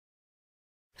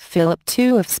Philip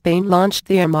II of Spain launched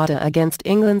the Armada against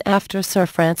England after Sir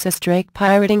Francis Drake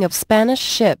pirating of Spanish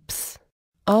ships.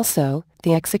 Also,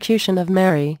 the execution of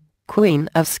Mary, Queen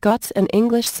of Scots and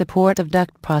English support of Dutch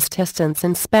Protestants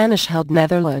in Spanish-held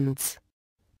Netherlands.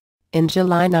 In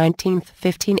July 19,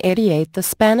 1588 the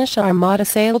Spanish Armada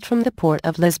sailed from the port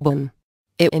of Lisbon.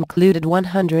 It included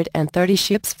 130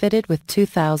 ships fitted with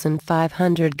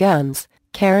 2,500 guns,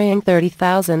 carrying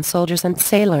 30,000 soldiers and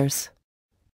sailors.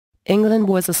 England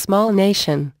was a small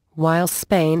nation, while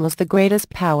Spain was the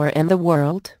greatest power in the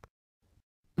world.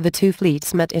 The two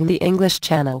fleets met in the English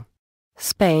Channel.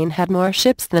 Spain had more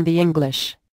ships than the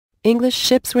English. English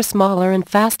ships were smaller and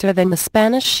faster than the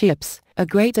Spanish ships, a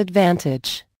great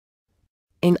advantage.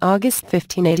 In August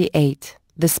 1588,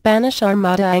 the Spanish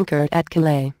Armada anchored at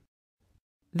Calais.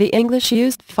 The English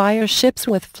used fire ships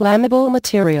with flammable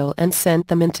material and sent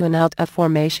them into an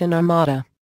out-of-formation armada.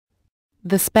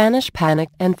 The Spanish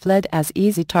panicked and fled as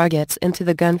easy targets into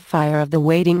the gunfire of the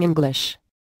waiting English.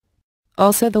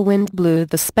 Also the wind blew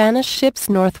the Spanish ships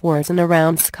northwards and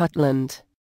around Scotland.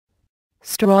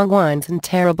 Strong winds and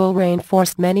terrible rain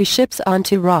forced many ships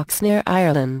onto rocks near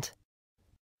Ireland.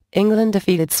 England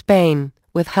defeated Spain,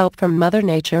 with help from Mother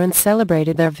Nature, and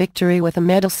celebrated their victory with a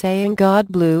medal saying God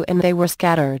blew and they were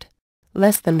scattered.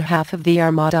 Less than half of the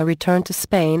Armada returned to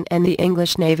Spain and the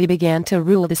English navy began to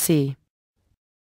rule the sea.